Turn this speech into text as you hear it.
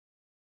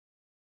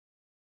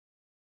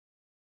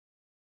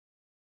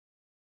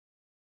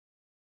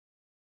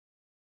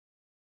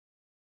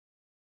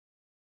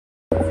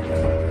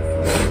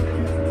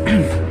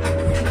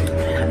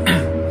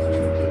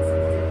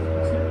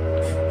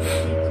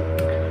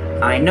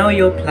I know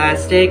you're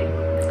plastic,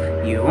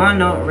 you are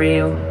not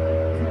real.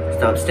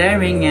 Stop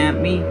staring at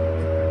me,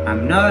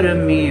 I'm not a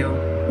meal.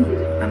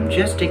 I'm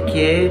just a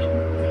kid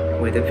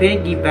with a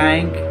piggy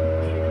bank.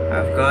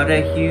 I've got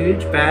a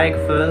huge bag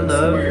full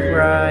of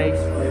rice.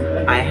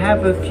 I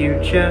have a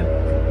future,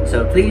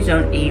 so please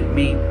don't eat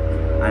me.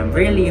 I'm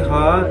really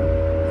hot,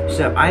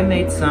 so I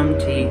made some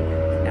tea.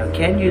 Now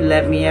can you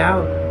let me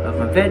out of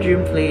my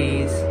bedroom,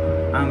 please?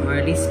 I'm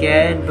really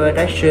scared, but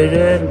I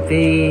shouldn't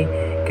be,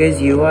 'cause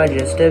you are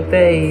just a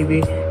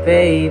baby,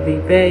 baby,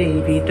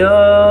 baby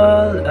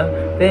doll. Oh,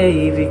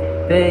 baby,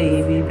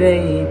 baby,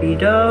 baby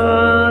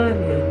doll.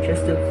 You're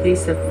just a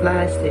piece of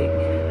plastic,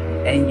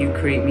 and you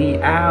creep me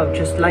out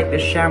just like the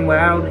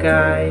ShamWow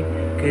guy.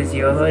 'Cause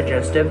you're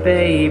just a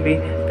baby,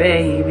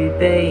 baby,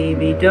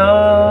 baby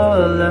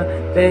doll. Oh,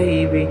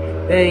 baby,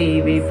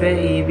 baby,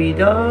 baby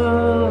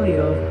doll.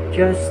 You're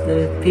just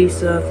a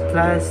piece of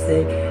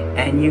plastic,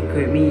 and you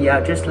creep me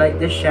out just like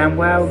the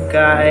ShamWow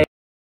guy.